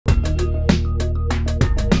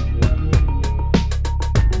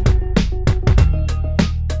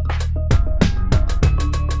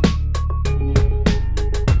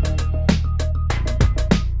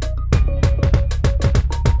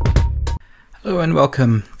Hello and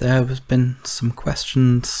welcome. There has been some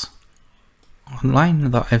questions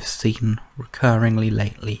online that I've seen recurringly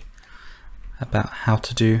lately about how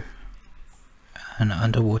to do an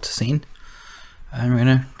underwater scene. I'm going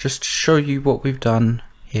to just show you what we've done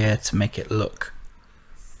here to make it look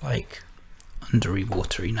like undery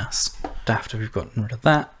wateriness. After we've gotten rid of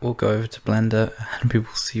that, we'll go over to Blender and we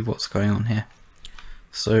will see what's going on here.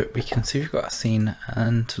 So we can see we've got a scene,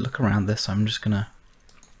 and to look around this I'm just going to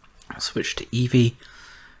switch to Eevee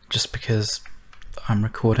just because I'm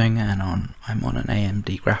recording and I'm on an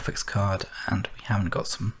AMD graphics card and we haven't got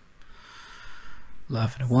some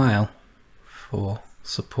love in a while for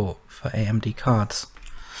support for AMD cards.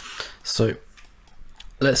 So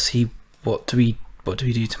let's see what do we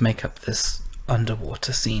do to make up this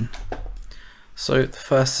underwater scene. So the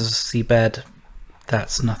first is a seabed.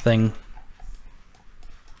 That's nothing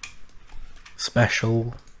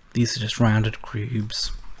special. These are just rounded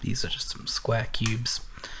cubes. These are just some square cubes.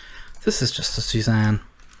 This is just a Suzanne,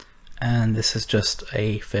 and this is just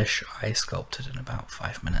a fish I sculpted in about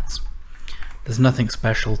 5 minutes. There's nothing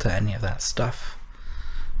special to any of that stuff.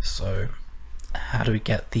 So how do we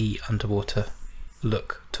get the underwater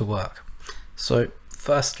look to work? So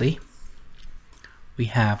firstly, we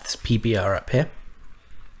have this PBR up here,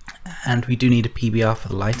 and we do need a PBR for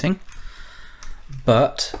the lighting,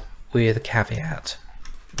 but with a caveat.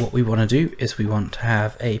 What we want to do is we want to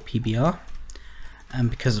have a PBR, and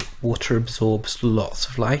because water absorbs lots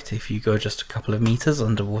of light, if you go just a couple of meters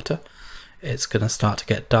underwater, it's going to start to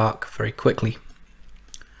get dark very quickly.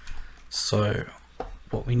 So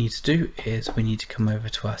what we need to do is we need to come over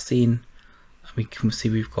to our scene, and we can see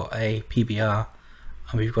we've got a PBR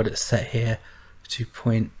and we've got it set here to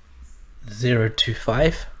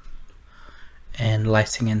 0.025 in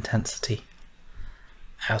lighting intensity,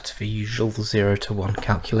 out of a usual 0 to 1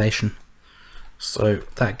 calculation. So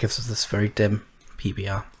that gives us this very dim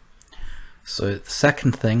PBR. So the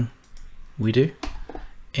second thing we do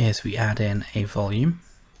is we add in a volume.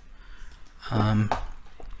 And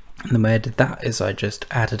the way I did that is I just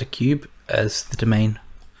added a cube as the domain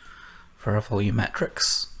for our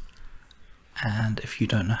volumetrics. And if you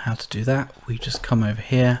don't know how to do that, we just come over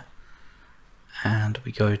here and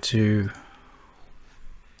we go to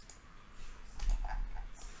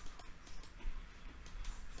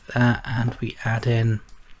that, and we add in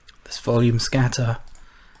this volume scatter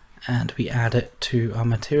and we add it to our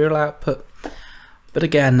material output, but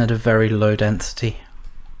again at a very low density.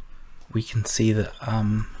 We can see that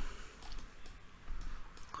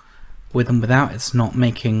with and without it's not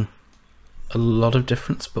making a lot of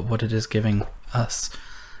difference, but what it is giving us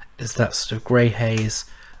is that sort of grey haze,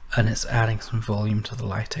 and it's adding some volume to the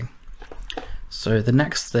lighting. So the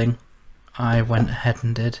next thing I went ahead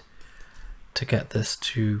and did to get this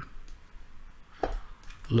to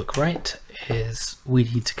look right is we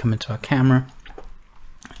need to come into our camera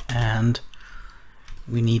and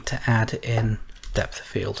we need to add in depth of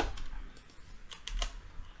field.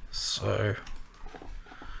 So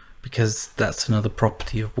because that's another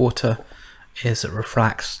property of water, is it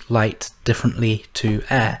refracts light differently to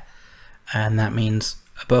air, and that means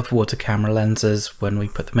above water camera lenses, when we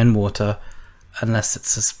put them in water, unless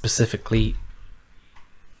it's a specifically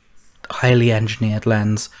highly engineered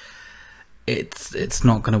lens, it's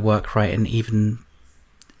not going to work right, and even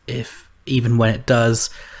when it does,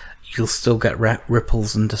 you'll still get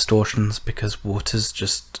ripples and distortions because water's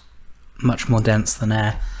just much more dense than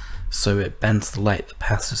air, so it bends the light that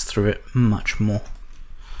passes through it much more.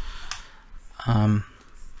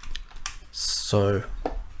 So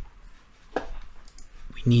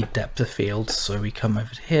we need depth of field, so we come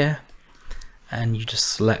over here and you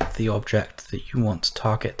just select the object that you want to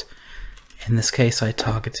target. In this case I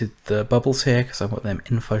targeted the bubbles here because I want them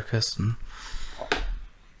in focus and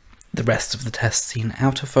the rest of the test scene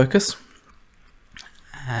out of focus.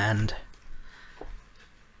 And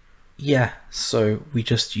yeah, so we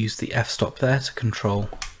just use the f-stop there to control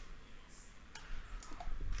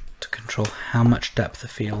how much depth of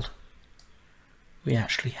field we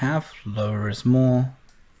actually have. Lower is more,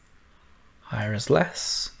 higher is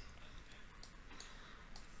less.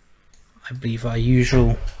 I believe our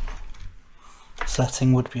usual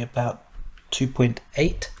setting would be about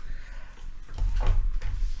 2.8,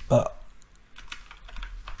 but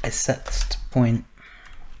I set this to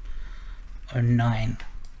 0.09,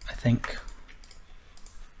 I think.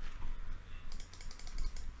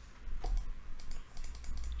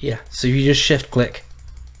 Yeah, so if you just shift click,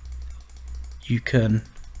 you can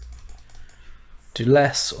do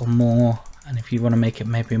less or more, and if you want to make it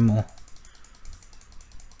maybe more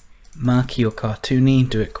murky or cartoony,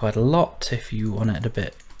 do it quite a lot. If you want it a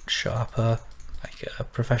bit sharper, like a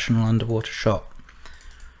professional underwater shot,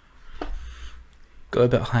 go a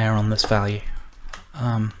bit higher on this value.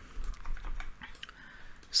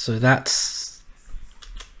 So that's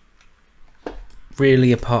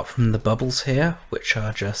really, apart from the bubbles here, which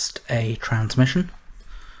are just a transmission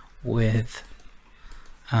with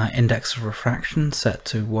index of refraction set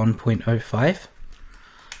to 1.05.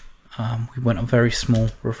 We want a very small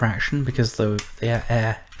refraction because they are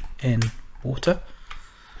air in water,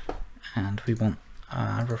 and we want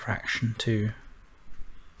refraction to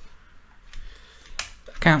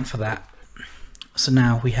account for that. So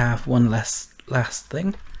now we have one last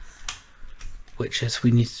thing, which is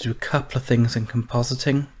we need to do a couple of things in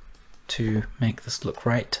compositing to make this look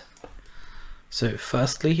right. So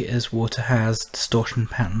firstly is water has distortion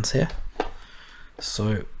patterns here.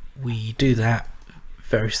 So we do that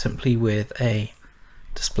very simply with a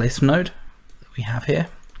displacement node that we have here,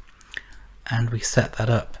 and we set that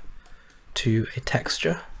up to a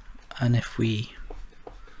texture. And if we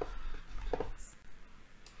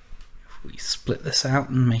split this out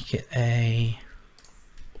and make it an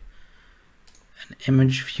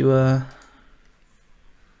image viewer,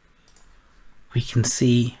 we can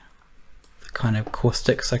see the kind of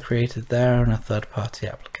caustics I created there in a third-party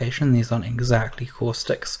application. These aren't exactly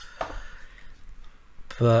caustics,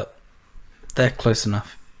 but they're close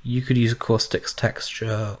enough. You could use a caustics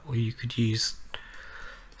texture, or you could use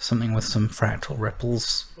something with some fractal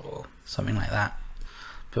ripples or something like that.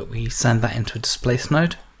 But we send that into a displace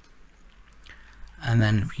node, and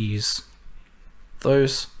then we use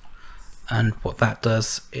those, and what that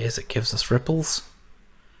does is it gives us ripples.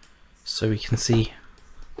 So we can see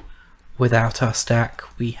without our stack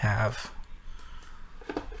we have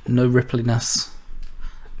no rippliness,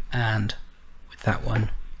 and with that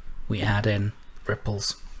one we add in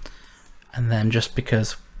ripples. And then, just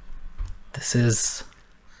because this is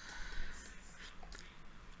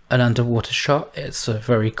an underwater shot, it's a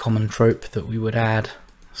very common trope that we would add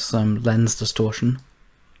some lens distortion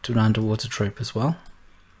to an underwater trope as well,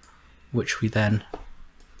 which we then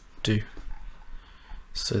do.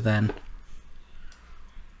 So then,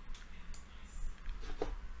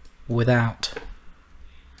 without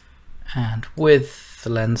and with the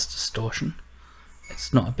lens distortion,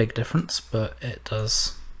 it's not a big difference, but it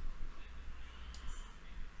does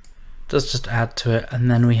just add to it.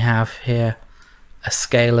 And then we have here a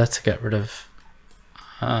scaler to get rid of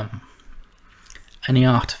any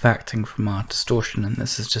artifacting from our distortion, and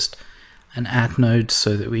this is just an add node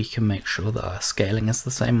so that we can make sure that our scaling is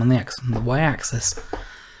the same on the x and the y axis.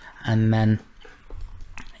 And then,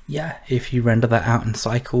 yeah, if you render that out in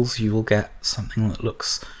cycles, you will get something that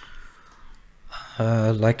looks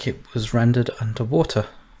like it was rendered underwater.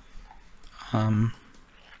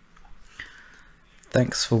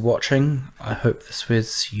 Thanks for watching. I hope this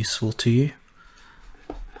was useful to you.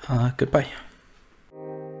 Goodbye.